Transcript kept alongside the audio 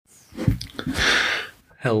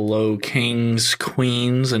Hello, kings,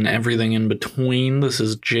 queens, and everything in between. This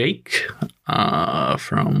is Jake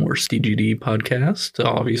from Worst DGD podcast.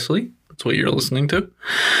 Obviously, that's what you're listening to.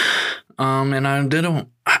 And I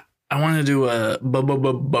want to do a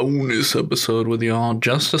bonus episode with y'all,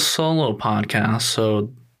 just a solo podcast.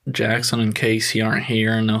 So Jackson and Casey aren't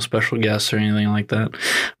here, no special guests or anything like that.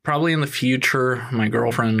 Probably in the future, my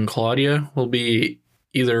girlfriend Claudia will be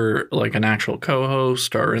either like an actual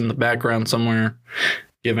co-host or in the background somewhere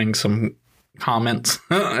giving some comments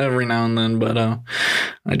every now and then, but I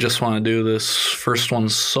just want to do this first one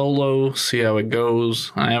solo, see how it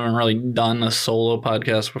goes. I haven't really done a solo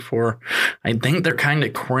podcast before. I think they're kind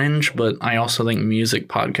of cringe, but I also think music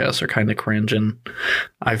podcasts are kind of cringe, and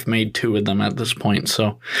I've made 2 of them at this point,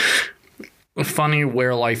 so funny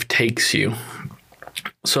where life takes you.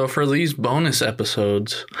 So for these bonus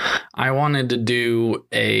episodes, I wanted to do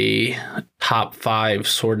a top 5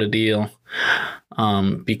 sort of deal.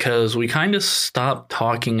 Because we kind of stopped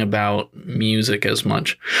talking about music as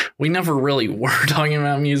much. We never really were talking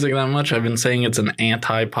about music that much. I've been saying it's an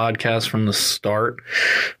anti-podcast from the start.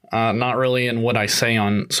 Not really in what I say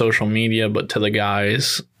on social media, but to the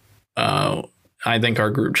guys. I think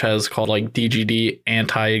our group chat is called like DGD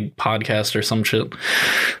anti-podcast or some shit.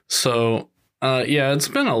 So yeah, it's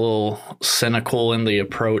been a little cynical in the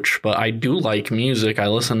approach, but I do like music. I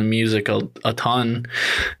listen to music a ton,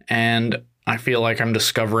 and I feel like I'm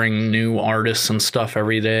discovering new artists and stuff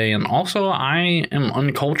every day. And also, I am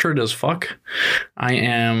uncultured as fuck. I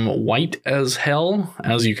am white as hell,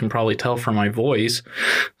 as you can probably tell from my voice.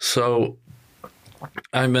 So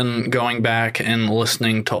I've been going back and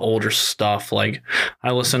listening to older stuff. Like, I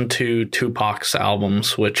listened to Tupac's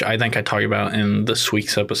albums, which I think I talked about in this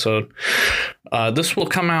week's episode. This will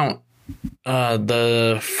come out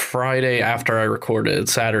the Friday after I record it.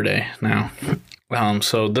 It's Saturday now.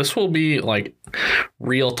 So this will be like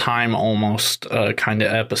real time almost kind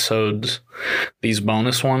of episodes, these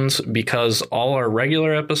bonus ones, because all our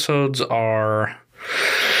regular episodes are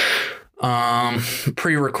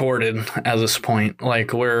pre-recorded at this point.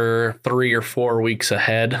 Like, we're 3 or 4 weeks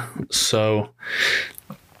ahead. So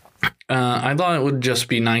I thought it would just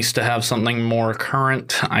be nice to have something more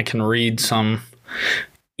current. I can read some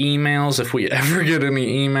emails if we ever get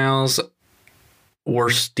any emails.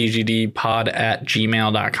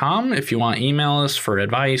 worstdgdpod@gmail.com if you want to email us for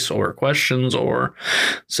advice or questions, or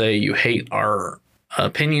say you hate our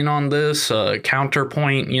opinion on this,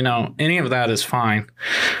 counterpoint, any of that is fine.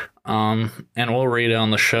 And we'll read it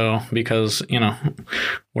on the show because,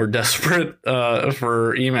 we're desperate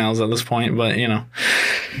for emails at this point. But,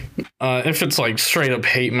 if it's like straight up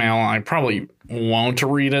hate mail, I probably won't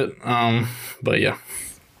read it. But yeah.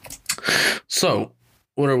 So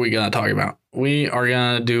what are we going to talk about? We are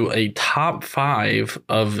going to do a top 5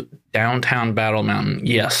 of Downtown Battle Mountain.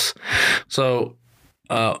 Yes. So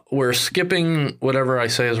we're skipping whatever I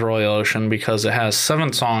say is Royal Ocean because it has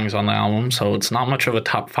 7 songs on the album. So it's not much of a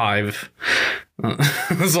top 5.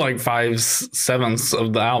 It's like 5/7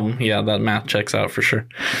 of the album. Yeah, that math checks out for sure.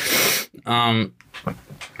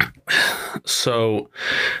 So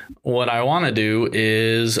what I want to do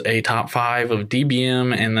is a top 5 of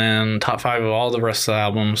DBM, and then top 5 of all the rest of the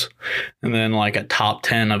albums, and then like a top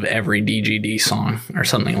 10 of every DGD song or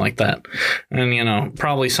something like that. And,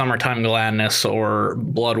 probably Summertime Gladness or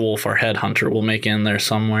Blood Wolf or Headhunter will make it in there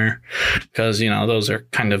somewhere because, those are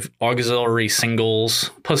kind of auxiliary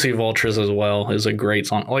singles. Pussy Vultures as well is a great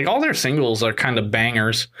song. Like, all their singles are kind of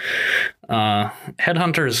bangers.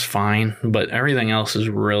 Headhunter is fine, but everything else is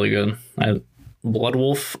really good. Blood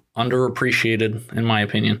Wolf, underappreciated in my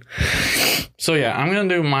opinion. So yeah, I'm going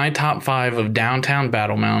to do my top 5 of Downtown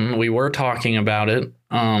Battle Mountain. We were talking about it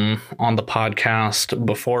on the podcast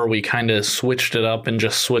before we kind of switched it up and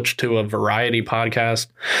just switched to a variety podcast.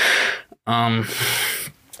 And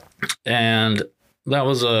that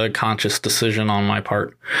was a conscious decision on my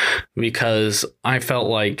part because I felt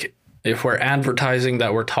like if we're advertising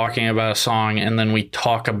that we're talking about a song and then we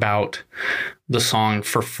talk about the song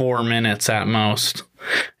for 4 minutes at most,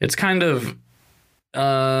 it's kind of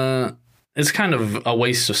a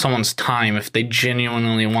waste of someone's time if they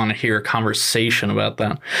genuinely want to hear a conversation about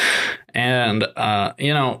that. And,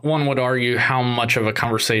 one would argue, how much of a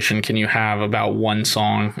conversation can you have about one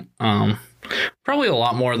song? Probably a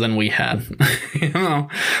lot more than we had,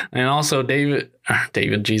 and also David,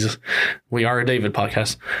 Jesus, we are a David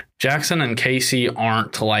podcast. Jackson and Casey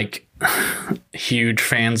aren't like huge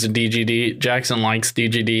fans of DGD. Jackson likes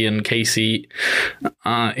DGD, and Casey,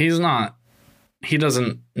 he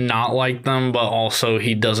doesn't not like them, but also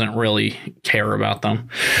he doesn't really care about them.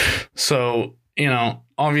 So,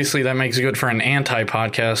 obviously that makes it good for an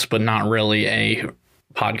anti-podcast, but not really a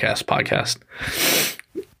podcast.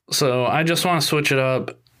 So I just want to switch it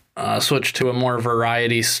up, switch to a more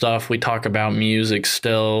variety stuff. We talk about music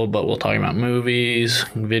still, but we'll talk about movies,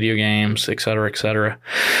 video games, etc., etc.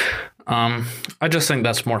 I just think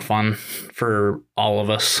that's more fun for all of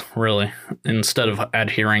us, really, instead of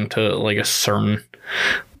adhering to like a certain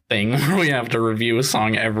thing where we have to review a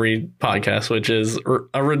song every podcast, which is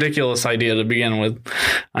a ridiculous idea to begin with.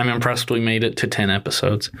 I'm impressed we made it to 10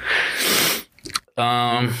 episodes.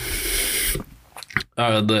 The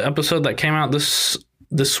episode that came out this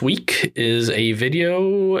week is a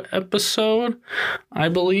video episode, I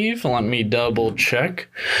believe. Let me double check.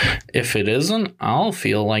 If it isn't, I'll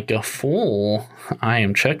feel like a fool. I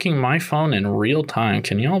am checking my phone in real time.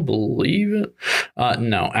 Can y'all believe it?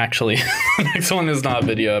 No, actually, the next one is not a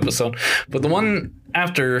video episode, but the one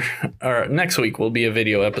after or next week will be a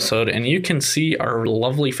video episode, and you can see our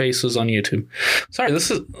lovely faces on YouTube. Sorry, this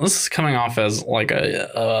is coming off as like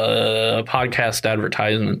a podcast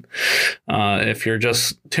advertisement. If you're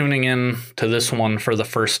just tuning in to this one for the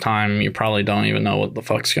first time, you probably don't even know what the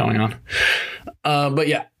fuck's going on. But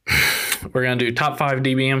yeah, we're going to do top 5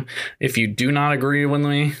 DBM. If you do not agree with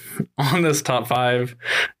me on this top 5,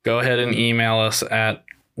 go ahead and email us at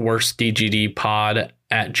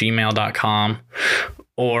worstdgdpod@gmail.com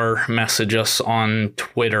or message us on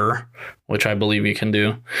Twitter, which I believe you can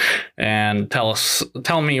do, and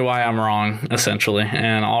tell me why I'm wrong, essentially,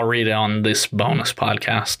 and I'll read it on this bonus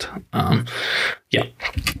podcast. Yeah.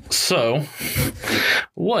 So,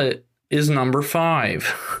 what is number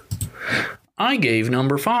 5? I gave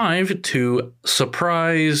number 5 to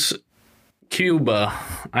Surprise Cuba.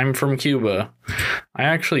 I'm from Cuba. I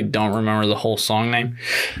actually don't remember the whole song name.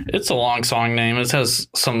 It's a long song name. It has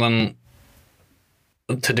something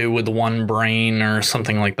to do with one brain or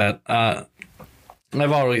something like that.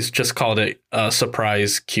 I've always just called it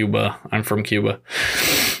Surprise Cuba. I'm from Cuba.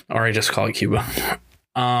 Or I just call it Cuba.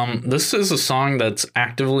 This is a song that's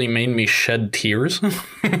actively made me shed tears.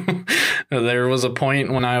 There was a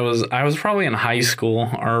point when I was probably in high school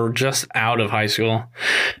or just out of high school,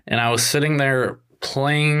 and I was sitting there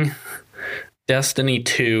playing Destiny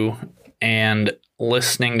 2 and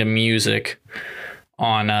listening to music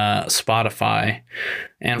on Spotify,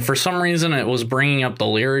 and for some reason it was bringing up the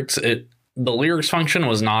lyrics. The lyrics function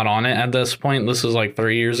was not on it at this point. This is like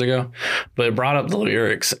 3 years ago, but it brought up the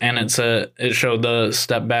lyrics, and it showed the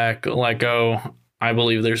step back, let go, I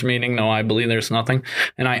believe there's meaning, no, I believe there's nothing,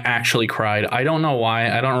 and I actually cried. I don't know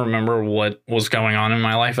why. I don't remember what was going on in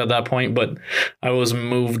my life at that point, but I was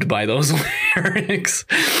moved by those lyrics.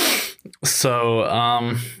 So,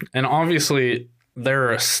 and obviously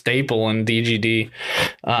they're a staple in DGD.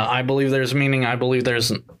 I believe there's meaning, I believe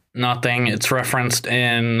there's nothing. It's referenced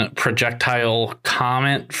in Projectile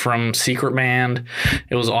Comet from Secret Band.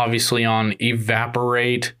 It was obviously on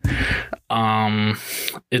Evaporate.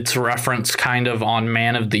 It's referenced kind of on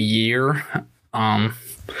Man of the Year.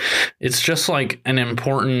 It's just like an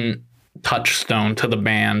important touchstone to the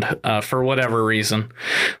band for whatever reason.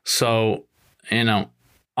 So,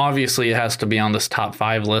 obviously it has to be on this top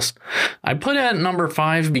 5 list. I put it at number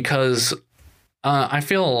 5 because I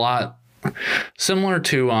feel a lot similar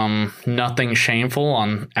to Nothing Shameful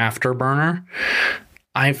on Afterburner.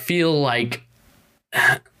 I feel like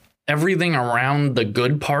everything around the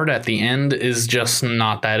good part at the end is just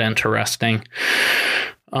not that interesting.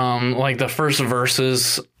 Like the first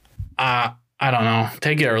verses, I don't know,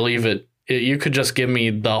 take it or leave it. You could just give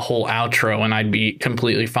me the whole outro and I'd be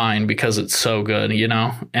completely fine because it's so good,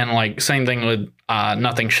 And like same thing with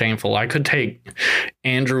Nothing Shameful. I could take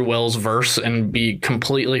Andrew Wells' verse and be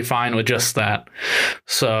completely fine with just that.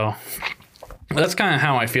 So that's kind of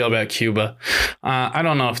how I feel about Cuba. I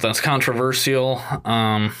don't know if that's controversial,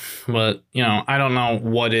 but I don't know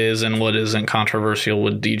what is and what isn't controversial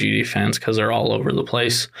with DGD fans because they're all over the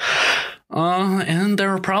place, and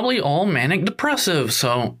they're probably all manic depressive.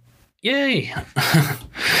 So. Yay!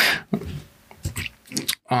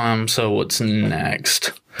 So what's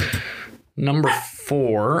next? Number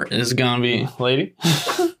 4 is gonna be lady.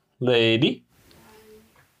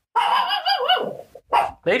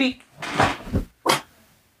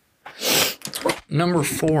 Number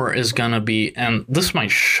 4 is gonna be, and this might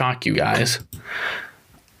shock you guys.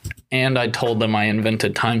 And I told them I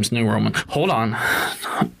invented Times New Roman. Hold on.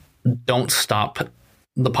 Don't stop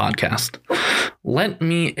the podcast. Let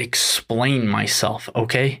me explain myself,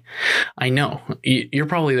 okay? I know. You're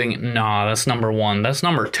probably thinking, nah, that's number 1. That's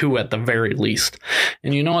number 2 at the very least.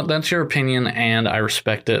 And you know what? That's your opinion, and I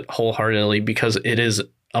respect it wholeheartedly because it is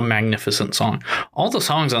a magnificent song. All the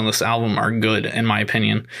songs on this album are good, in my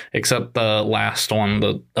opinion, except the last one,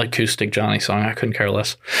 the acoustic Johnny song. I couldn't care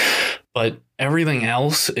less. But everything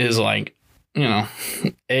else is like, you know,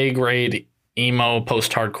 A-grade emo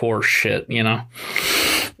post-hardcore shit, you know?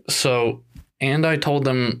 So, and I told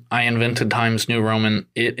them I invented Times New Roman.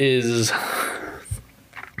 It is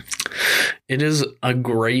a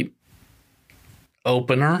great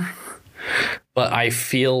opener, but I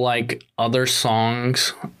feel like other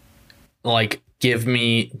songs like give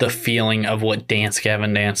me the feeling of what Dance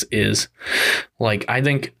Gavin Dance is. Like, I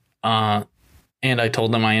think and I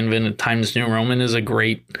told them I invented Times New Roman is a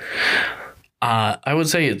great I would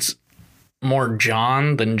say it's more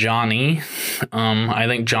John than Johnny. I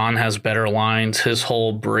think John has better lines. His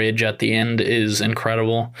whole bridge at the end is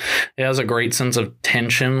incredible. It has a great sense of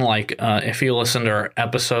tension. Like if you listen to our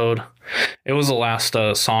episode, it was the last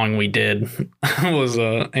song we did was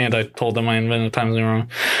and I told them I invented Times New Roman.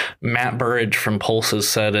 Matt Burridge from Pulses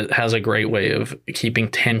said it has a great way of keeping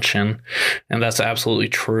tension, and that's absolutely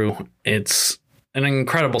true. It's an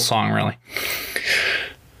incredible song, really.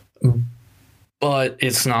 But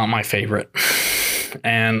it's not my favorite.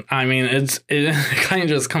 And I mean, it kind of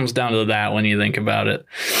just comes down to that when you think about it.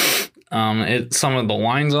 Some of the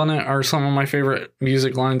lines on it are some of my favorite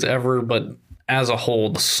music lines ever, but as a whole,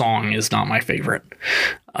 the song is not my favorite.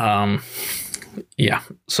 Yeah,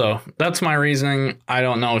 so that's my reasoning. I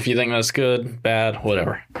don't know if you think that's good, bad,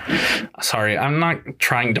 whatever. Sorry, I'm not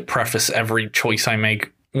trying to preface every choice I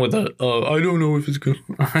make with I don't know if it's good.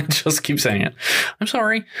 I just keep saying it. I'm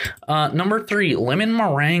sorry. Number 3, Lemon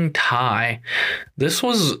Meringue Tie. This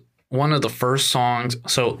was one of the first songs.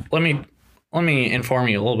 So let me inform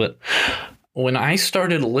you a little bit. When I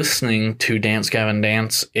started listening to Dance Gavin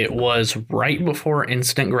Dance, it was right before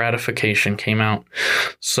Instant Gratification came out.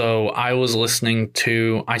 So I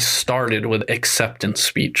started with Acceptance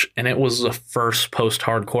Speech, and it was the first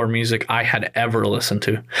post-hardcore music I had ever listened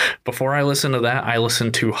to. Before I listened to that, I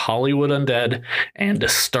listened to Hollywood Undead and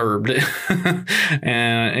Disturbed.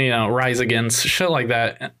 And, you know, Rise Against, shit like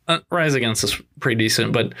that. Rise Against is pretty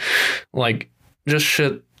decent, but like just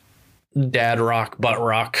shit. Dad rock, butt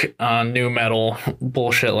rock, new metal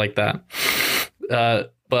bullshit like that.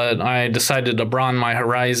 But I decided to broaden my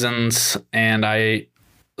horizons, and I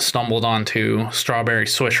stumbled onto Strawberry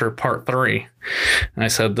Swisher Part 3. And I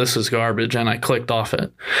said, this is garbage, and I clicked off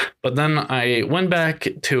it. But then I went back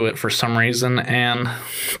to it for some reason, and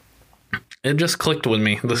it just clicked with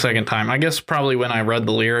me the second time. I guess probably when I read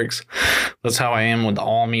the lyrics. That's how I am with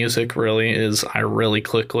all music, really, is I really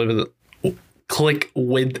click with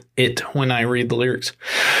it when I read the lyrics.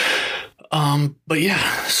 But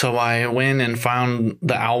yeah, so I went and found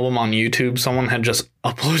the album on YouTube. Someone had just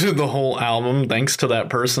uploaded the whole album. Thanks to that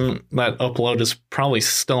person. That upload is probably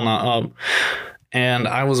still not up. And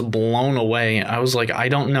I was blown away. I was like, I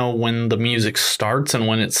don't know when the music starts and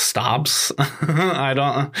when it stops. I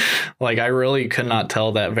really could not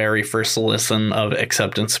tell that very first listen of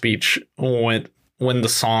Acceptance Speech when the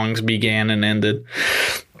songs began and ended.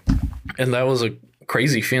 And that was a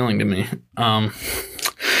crazy feeling to me.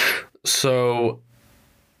 So,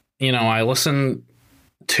 you know, I listened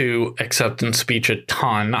to Acceptance Speech a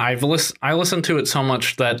ton. I listened to it so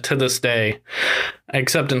much that to this day,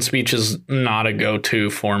 Acceptance Speech is not a go-to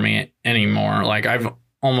for me anymore. Like, I've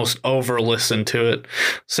almost over-listened to it.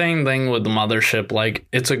 Same thing with The Mothership. Like,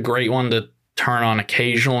 it's a great one to turn on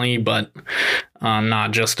occasionally, but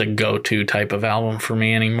not just a go-to type of album for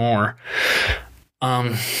me anymore.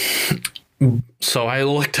 So I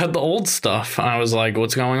looked at the old stuff. I was like,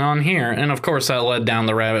 what's going on here? And of course, that led down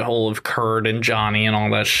the rabbit hole of Kurt and Johnny and all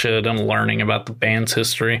that shit and learning about the band's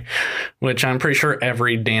history, which I'm pretty sure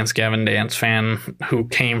every Dance Gavin Dance fan who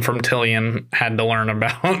came from Tillian had to learn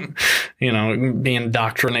about, you know, being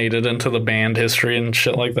indoctrinated into the band history and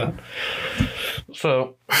shit like that.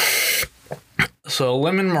 So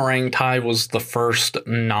Lemon Meringue Tie was the first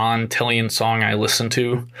non-Tillian song I listened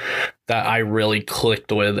to that I really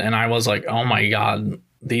clicked with. And I was like, oh my God,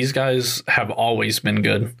 these guys have always been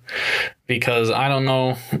good. Because I don't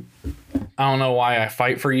know why I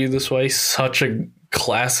Fight For You This Way. Such a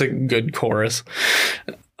classic good chorus.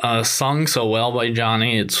 Sung so well by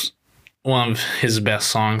Johnny. It's one of his best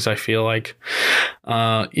songs, I feel like.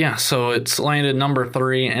 So it's landed number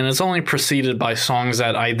 3, and it's only preceded by songs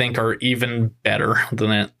that I think are even better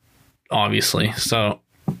than it, obviously. So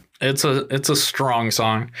it's a strong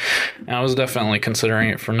song, and I was definitely considering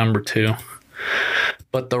it for number 2.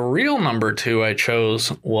 But the real number 2 I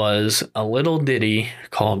chose was a little ditty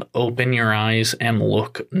called Open Your Eyes and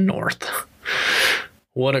Look North.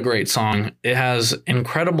 What a great song. It has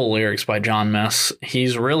incredible lyrics by John Mess.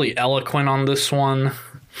 He's really eloquent on this one.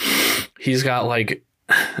 he's got like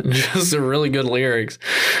just really good lyrics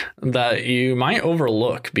that you might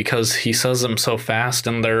overlook because he says them so fast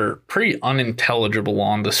and they're pretty unintelligible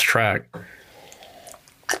on this track.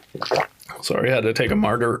 Sorry, I had to take a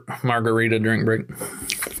margarita drink break.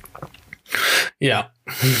 Yeah,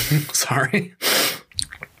 sorry.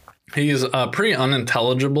 He's pretty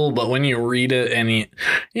unintelligible, but when you read it and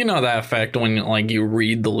you know that effect when like you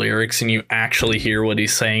read the lyrics and you actually hear what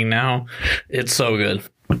he's saying now, it's so good.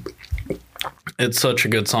 It's such a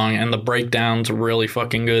good song, and the breakdown's really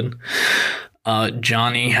fucking good.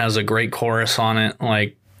 Johnny has a great chorus on it.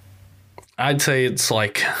 Like, I'd say it's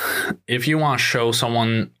like, if you want to show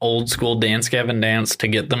someone old school Dance Gavin Dance to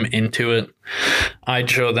get them into it, I'd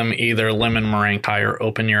show them either Lemon Meringue Pie or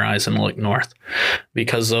Open Your Eyes and Look North,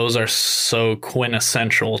 because those are so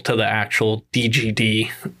quintessential to the actual DGD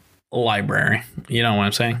library. You know what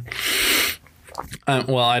I'm saying?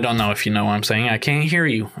 Well, I don't know if you know what I'm saying. I can't hear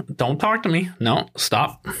you. Don't talk to me. No,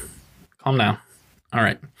 stop. Calm down. All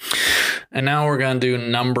right. And now we're going to do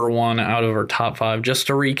number 1 out of our top 5. Just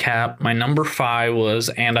to recap, my number 5 was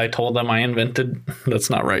And I Told Them I Invented. That's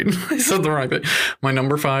not right. I said the wrong thing. My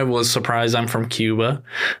number 5 was Surprise I'm From Cuba.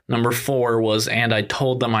 Number 4 was And I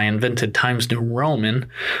Told Them I Invented Times New Roman.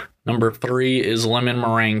 Number 3 is Lemon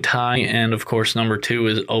Meringue Pie. And of course, number 2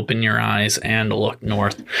 is Open Your Eyes and Look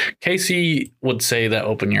North. Casey would say that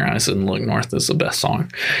Open Your Eyes and Look North is the best song.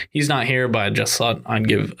 He's not here, but I just thought I'd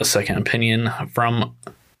give a second opinion from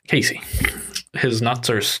Casey. His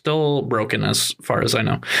nuts are still broken as far as I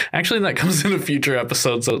know. Actually, that comes in a future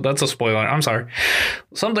episode, so that's a spoiler. I'm sorry.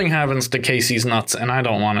 Something happens to Casey's nuts, and I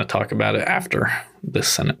don't want to talk about it after this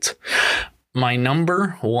sentence. My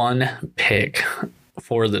number 1 pick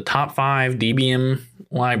for the top 5 DBM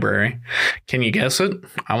library. Can you guess it?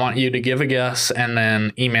 I want you to give a guess and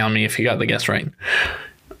then email me if you got the guess right.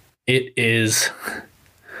 It's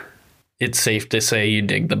safe to say you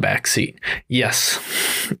dig the backseat. Yes.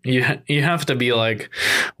 You have to be like,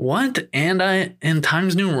 what? And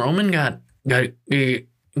Times New Roman got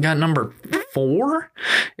number 4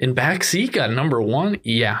 and Backseat got number 1.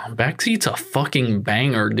 Yeah, Backseat's a fucking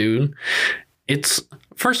banger, dude. It's,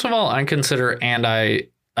 first of all, I consider And I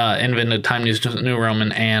Invented Times New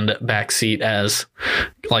Roman and Backseat as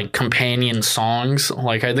like companion songs.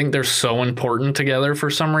 Like, I think they're so important together for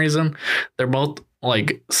some reason. They're both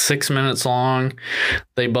like 6 minutes long.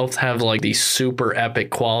 They both have like these super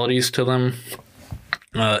epic qualities to them.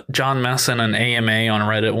 John Mess in an AMA on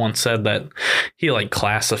Reddit once said that he like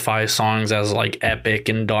classifies songs as like epic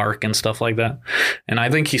and dark and stuff like that. And I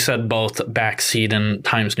think he said both Backseat and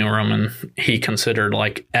Times New Roman he considered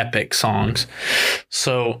like epic songs.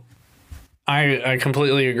 So I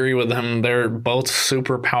completely agree with him. They're both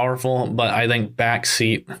super powerful, but I think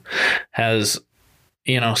Backseat has,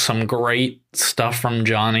 you know, some great stuff from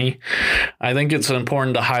Johnny. I think it's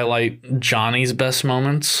important to highlight Johnny's best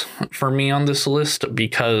moments for me on this list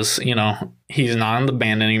because, you know, he's not in the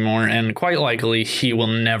band anymore and quite likely he will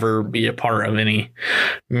never be a part of any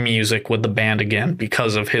music with the band again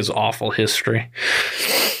because of his awful history.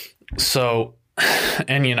 So,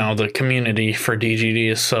 and you know, the community for DGD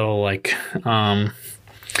is so like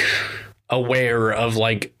aware of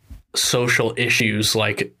like social issues.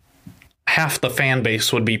 Like, half the fan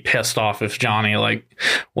base would be pissed off if Johnny like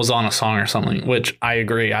was on a song or something, which I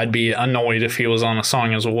agree. I'd be annoyed if he was on a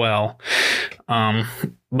song as well.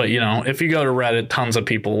 But you know, if you go to Reddit, tons of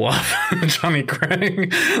people love Johnny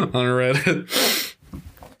Craig on Reddit.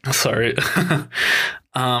 Sorry.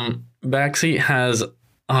 Backseat has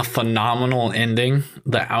a phenomenal ending.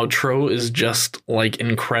 The outro is just like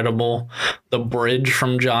incredible. The bridge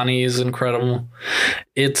from Johnny is incredible.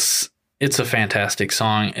 It's a fantastic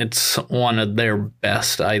song. It's one of their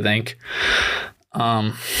best, I think.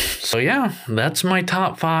 So yeah, that's my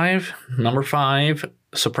top 5. Number 5,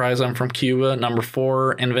 Surprise I'm From Cuba. Number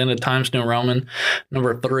 4, Invented Times New Roman.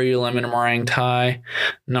 Number 3, Lemon Meringue Pie.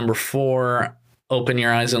 Number 4, Open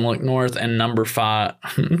Your Eyes and Look North. And number 5,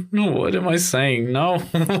 what am I saying? No,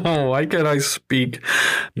 why can't I speak?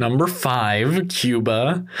 Number 5,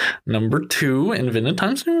 Cuba. Number 2, Invented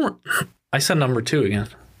Times New Roman. I said number 2 again.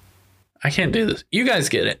 I can't do this. You guys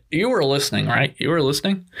get it. You were listening, right? You were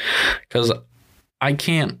listening? Because I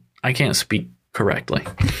can't speak correctly.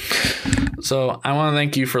 So I want to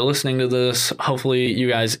thank you for listening to this. Hopefully you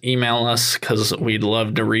guys email us because we'd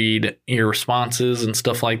love to read your responses and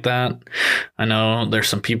stuff like that. I know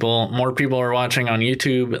there's more people are watching on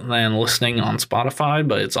YouTube than listening on Spotify,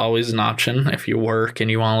 but it's always an option if you work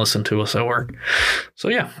and you want to listen to us at work. So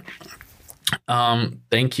yeah.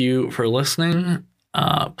 Thank you for listening.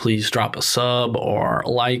 please drop a sub or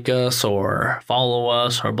like us or follow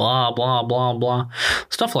us or blah, blah, blah, blah.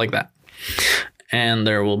 Stuff like that. And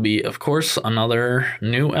there will be, of course, another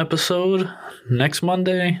new episode next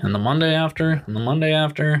Monday and the Monday after and the Monday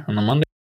after and the Monday